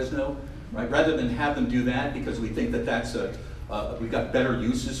 years in Fresno, right? Rather than have them do that because we think that that's we've got better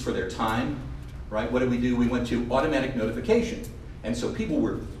uses for their time, right? What did we do? We went to automatic notification. And so people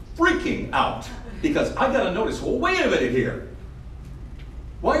were freaking out because I got a notice. Well, wait a minute here.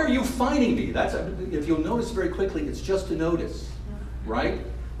 Why are you fining me? If you'll notice very quickly, it's just a notice, right?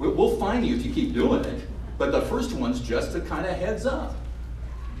 We'll fine you if you keep doing it. But the first one's just a kind of heads up.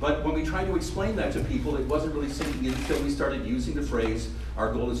 But when we tried to explain that to people, it wasn't really sinking in until we started using the phrase,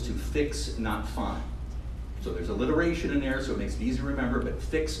 our goal is to fix, not fine. So there's alliteration in there, so it makes it easy to remember, but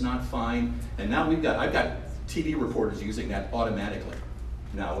fix, not fine. And now I've got TV reporters using that automatically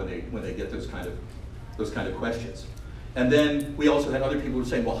now when they get those kind of questions. And then we also had other people who were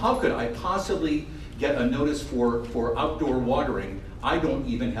saying, well, how could I possibly get a notice for outdoor watering I don't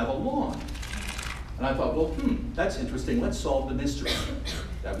even have a lawn. And I thought, well, that's interesting. Let's solve the mystery.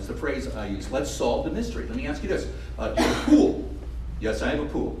 That was the phrase I used. Let's solve the mystery. Let me ask you this. Do you have a pool? Yes, I have a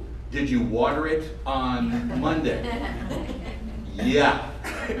pool. Did you water it on Monday? Yeah.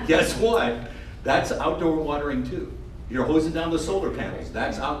 Guess what? That's outdoor watering too. You're hosing down the solar panels.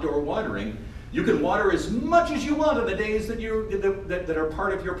 That's outdoor watering. You can water as much as you want on the days that that are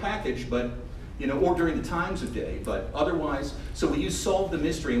part of your package, but or during the times of day. But otherwise, so we use solve the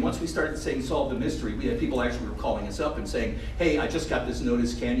mystery. And once we started saying solve the mystery, we had people actually were calling us up and saying, "Hey, I just got this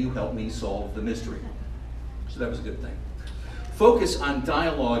notice. Can you help me solve the mystery?" So that was a good thing. Focus on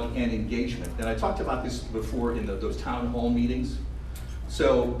dialogue and engagement. And I talked about this before in those town hall meetings.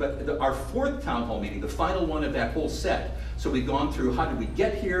 So, but our fourth town hall meeting, the final one of that whole set, so we've gone through how did we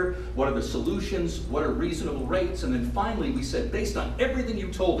get here, what are the solutions, what are reasonable rates, and then finally we said, based on everything you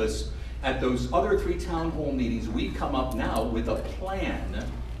told us at those other 3 town hall meetings, we come up now with a plan.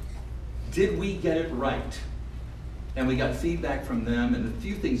 Did we get it right? And we got feedback from them, and a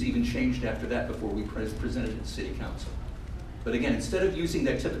few things even changed after that before we presented it to City Council. But again, instead of using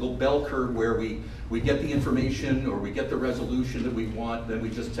that typical bell curve where we get the information or we get the resolution that we want, then we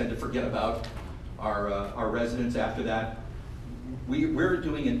just tend to forget about our residents after that. We're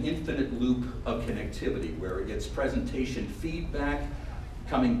doing an infinite loop of connectivity where it's presentation feedback,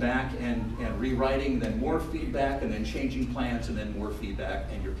 coming back and rewriting, then more feedback, and then changing plans, and then more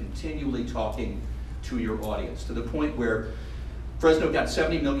feedback, and you're continually talking to your audience to the point where Fresno got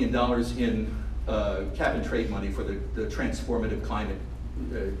 $70 million in cap and trade money for the Transformative Climate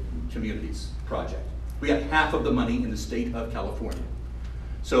Communities project. We got half of the money in the state of California.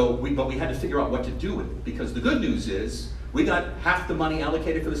 So, but we had to figure out what to do with it, because the good news is we got half the money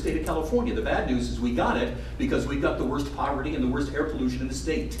allocated for the state of California. The bad news is we got it because we got the worst poverty and the worst air pollution in the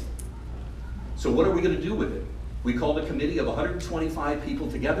state. So what are we going to do with it? We called a committee of 125 people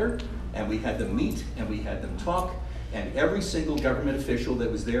together, and we had them meet and we had them talk. And every single government official that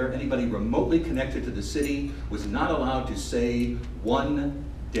was there, anybody remotely connected to the city, was not allowed to say one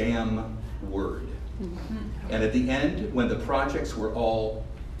damn word. And at the end, when the projects were all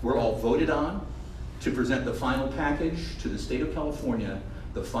voted on to present the final package to the state of California,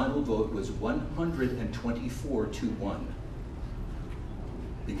 the final vote was 124-1.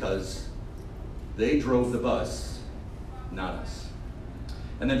 Because they drove the bus, not us.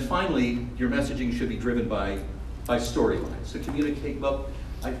 And then finally, your messaging should be driven by storylines. To communicate, well,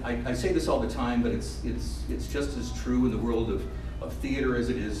 I say this all the time, but it's just as true in the world of theater as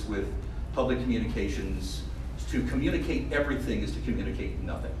it is with public communications. To communicate everything is to communicate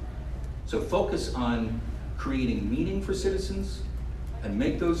nothing. So focus on creating meaning for citizens and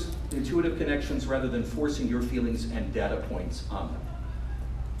make those intuitive connections rather than forcing your feelings and data points on them.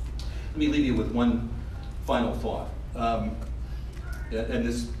 Let me leave you with one final thought. And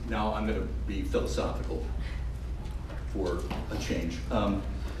this, now I'm going to be philosophical for a change.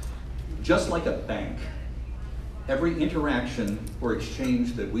 Just like a bank, every interaction or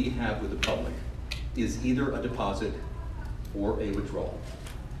exchange that we have with the public is either a deposit or a withdrawal.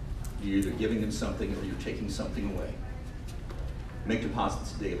 You're either giving them something or you're taking something away. Make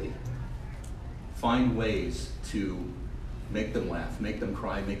deposits daily. Find ways to make them laugh, make them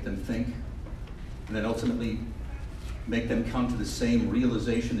cry, make them think, and then ultimately make them come to the same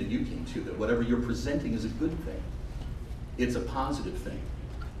realization that you came to, that whatever you're presenting is a good thing. It's a positive thing.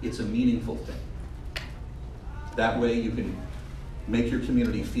 It's a meaningful thing. That way you can make your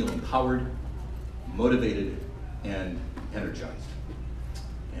community feel empowered, motivated, and energized.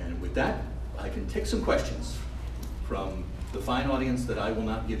 And with that, I can take some questions from the fine audience that I will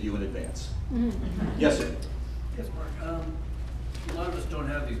not give you in advance. Yes, sir. Yes, Mark. A lot of us don't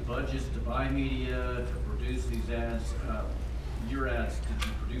have these budgets to buy media, to produce these ads. Your ads, did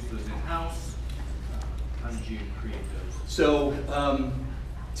you produce those in-house? How did you create those? So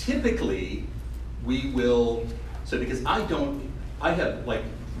typically we will, so because I have like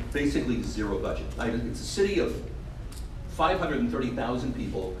basically zero budget. It's a city of 530,000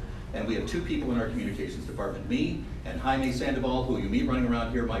 people, and we have 2 people in our communications department, me and Jaime Sandoval, who you meet running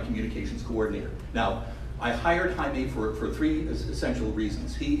around here, my communications coordinator. Now, I hired Jaime for 3 essential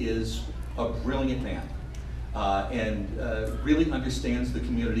reasons. He is a brilliant man and really understands the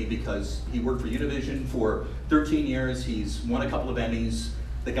community because he worked for Univision for 13 years. He's won a couple of Emmys.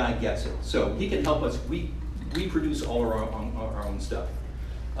 The guy gets it. So he can help us. We produce all our own stuff.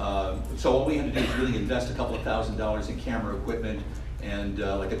 So all we had to do is really invest a couple of $1,000s in camera equipment and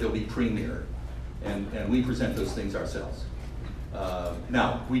like Adobe Premiere, and we present those things ourselves.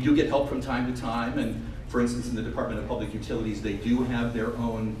 Now, we do get help from time to time, and for instance, in the Department of Public Utilities, they do have their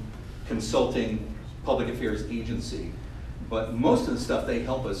own consulting public affairs agency, But most of the stuff they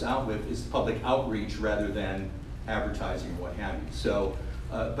help us out with is public outreach rather than advertising or what have you. So,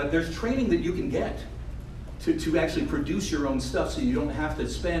 but there's training that you can get to actually produce your own stuff, so you don't have to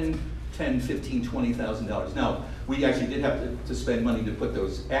spend $10,000, $15,000, $20,000. Now, we actually did have to spend money to put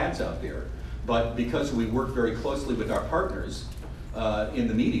those ads out there, but because we work very closely with our partners in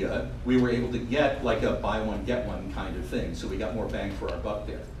the media, we were able to get like a buy one, get one kind of thing, so we got more bang for our buck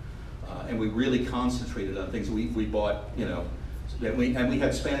there. And we really concentrated on things. We bought, you know, and we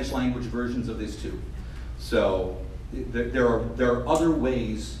had Spanish language versions of this too. So there are other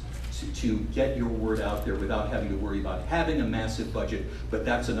ways to get your word out there without having to worry about having a massive budget, but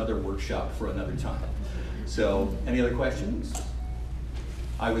that's another workshop for another time. So, any other questions?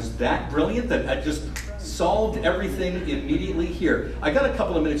 I was that brilliant that I just solved everything immediately here. I got a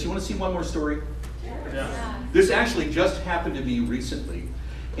couple of minutes. You want to see one more story? Yeah. This actually just happened to me recently.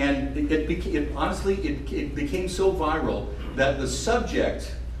 And honestly, it became so viral that the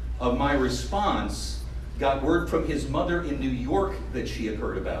subject of my response got word from his mother in New York that she had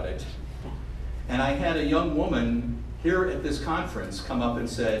heard about it. And I had a young woman here at this conference come up and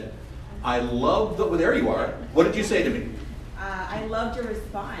said, I love the, well, there you are. What did you say to me? I loved your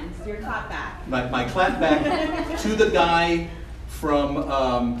response, your clap back. My clap back to the guy from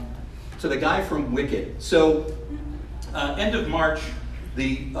Wicked. So, end of March,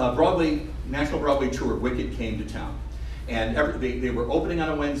 the National Broadway tour of Wicked came to town. And they were opening on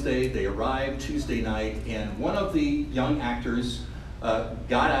a Wednesday, they arrived Tuesday night, and one of the young actors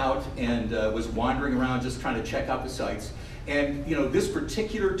got out and was wandering around just trying to check out the sights. And you know, this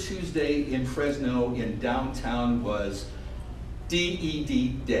particular Tuesday in Fresno, in downtown, was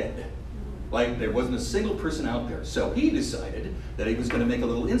DED dead. Like, there wasn't a single person out there. So he decided that he was going to make a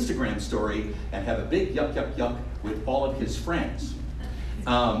little Instagram story and have a big yuck, yuck, yuck with all of his friends.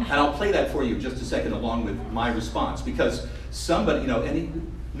 And I'll play that for you in just a second along with my response, because somebody, you know,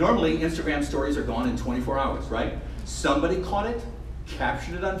 normally Instagram stories are gone in 24 hours, right? Somebody caught it,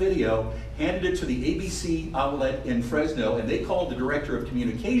 captured it on video, handed it to the ABC outlet in Fresno, and they called the director of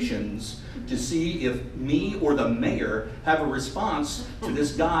communications to see if me or the mayor have a response to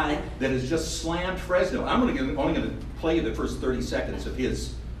this guy that has just slammed Fresno. I'm only going to play you the first 30 seconds of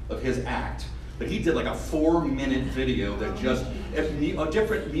his act. But he did like a 4-minute video that just,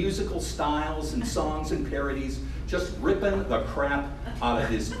 different musical styles and songs and parodies, just ripping the crap out of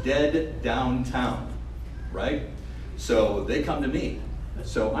this dead downtown, right? So they come to me.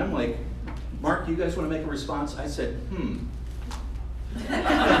 So I'm like, Mark, you guys want to make a response? I said,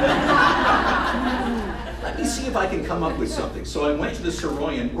 let me see if I can come up with something. So I went to the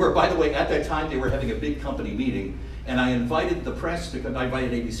Soroyan, where, by the way, at that time they were having a big company meeting, and I invited the press, I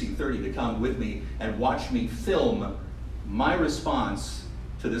invited ABC 30 to come with me and watch me film my response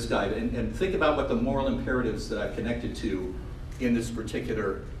to this guy, and think about what the moral imperatives that I've connected to in this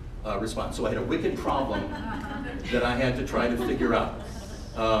particular response. So I had a wicked problem that I had to try to figure out.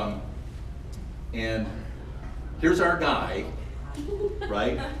 And here's our guy,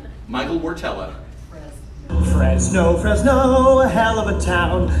 right? Michael Wartella. Fresno, Fresno, a hell of a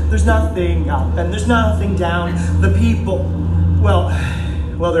town. There's nothing up and there's nothing down. The people, well,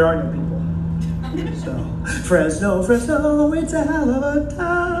 there are no people. So, Fresno, Fresno, it's a hell of a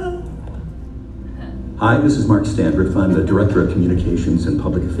town. Hi, this is Mark Standriff. I'm the Director of Communications and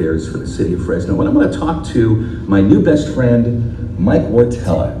Public Affairs for the City of Fresno, and I'm going to talk to my new best friend, Mike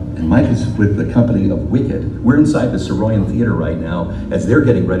Wartella. And Mike is with the company of Wicked. We're inside the Soroyan Theater right now as they're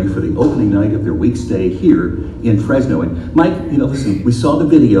getting ready for the opening night of their weekstay here in Fresno. And Mike, you know, listen, we saw the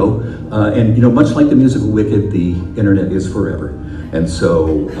video, and you know, much like the musical Wicked, the internet is forever. And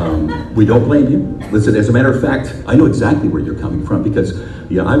so we don't blame you. Listen, as a matter of fact, I know exactly where you're coming from, because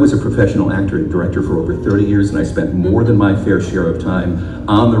I was a professional actor and director for over 30 years, and I spent more than my fair share of time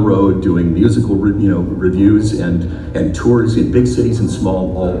on the road doing musical reviews and tours in big cities and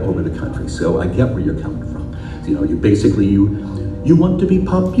small all over the country. So I get where you're coming from. You know, you want to be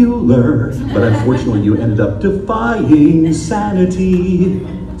popular, but unfortunately you ended up defying sanity.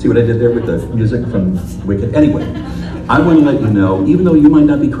 See what I did there with the music from Wicked? Anyway, I want to let you know, even though you might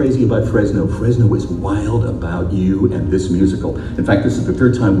not be crazy about Fresno, Fresno is wild about you and this musical. In fact, this is the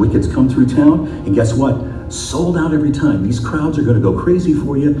 3rd time Wicked's come through town, and guess what? Sold out every time. These crowds are going to go crazy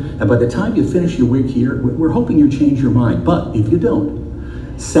for you, and by the time you finish your week here, we're hoping you change your mind. But if you don't,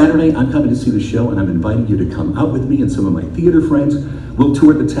 Saturday, I'm coming to see the show, and I'm inviting you to come out with me and some of my theater friends. We'll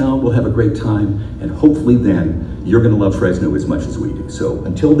tour the town, we'll have a great time, and hopefully then, you're going to love Fresno as much as we do. So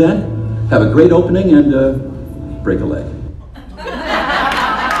until then, have a great opening, and break a leg.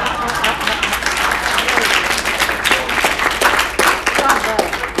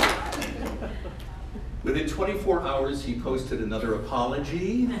 Within 24 hours hours, he posted another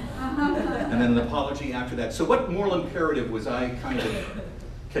apology, and then an apology after that. So what moral imperative was I kind of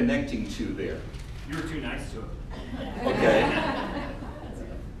connecting to there? You were too nice to him. Okay.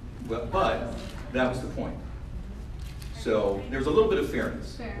 But that was the point. So there's a little bit of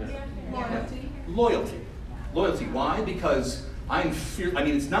fairness. Loyalty. Loyalty. Why? Because I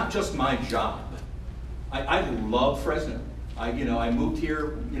mean, it's not just my job. I love Fresno. I moved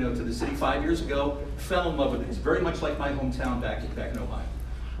here, to the city 5 years ago, fell in love with it. It's very much like my hometown back in Ohio.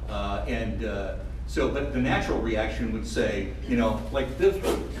 But the natural reaction would say, like this,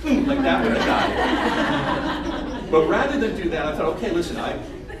 like that with a guy. But rather than do that, I thought, okay, listen,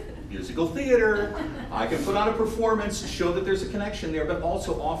 musical theater, I can put on a performance to show that there's a connection there, but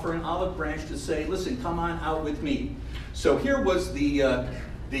also offer an olive branch to say, listen, come on out with me. So here was the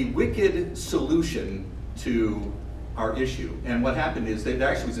wicked solution to our issue. And what happened is there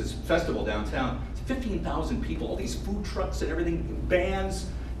actually was this festival downtown, 15,000 people, all these food trucks and everything, bands,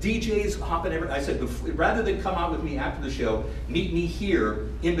 DJs hopping everywhere. I said, rather than come out with me after the show, meet me here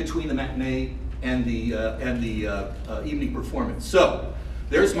in between the matinee and the evening performance. So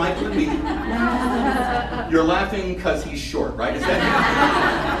there's Michael and me. You're laughing because he's short, right? Is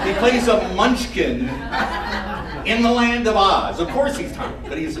that he plays a munchkin in the land of Oz. Of course he's tiny,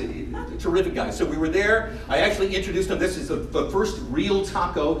 but he's a terrific guy. So we were there. I actually introduced him. This is the first real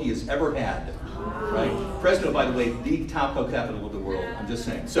taco he has ever had. Right? Fresno, by the way, the taco capital of the world. I'm just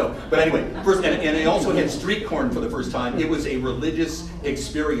saying. So, but anyway, first, and I also had street corn for the first time. It was a religious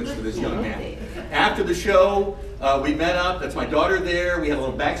experience for this young man. After the show, we met up. That's my daughter there. We had a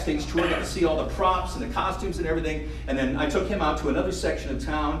little backstage tour. Got to see all the props and the costumes and everything. And then I took him out to another section of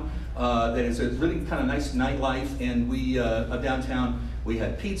town that is a really kind of nice nightlife. And we downtown. We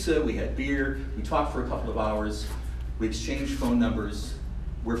had pizza. We had beer. We talked for a couple of hours. We exchanged phone numbers.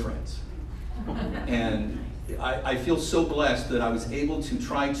 We're friends. And I feel so blessed that I was able to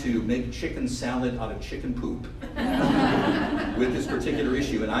try to make chicken salad out of chicken poop with this particular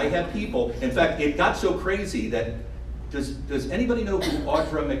issue. And I had people, in fact, it got so crazy that, does anybody know who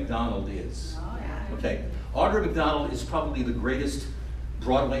Audra McDonald is? Okay, Audra McDonald is probably the greatest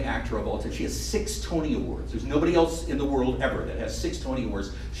Broadway actor of all time. She has 6 Tony Awards. There's nobody else in the world ever that has 6 Tony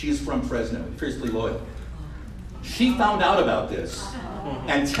Awards. She is from Fresno, fiercely loyal. She found out about this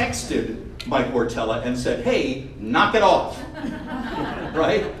and texted Mike Wartella and said, hey, knock it off,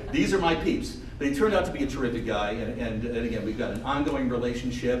 right? These are my peeps. But he turned out to be a terrific guy, and again, we've got an ongoing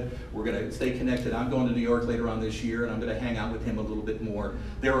relationship. We're gonna stay connected. I'm going to New York later on this year, and I'm gonna hang out with him a little bit more.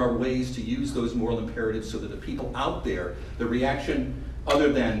 There are ways to use those moral imperatives so that the people out there, the reaction,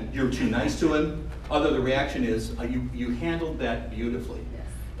 other than you're too nice to him, the reaction is, you handled that beautifully.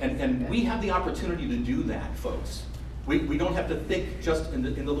 And we have the opportunity to do that, folks. We don't have to think just in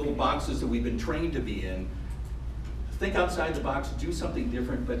the little boxes that we've been trained to be in. Think outside the box, do something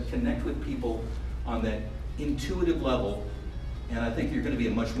different, but connect with people on that intuitive level, and I think you're going to be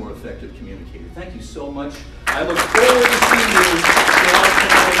a much more effective communicator. Thank you so much. I look forward to seeing you in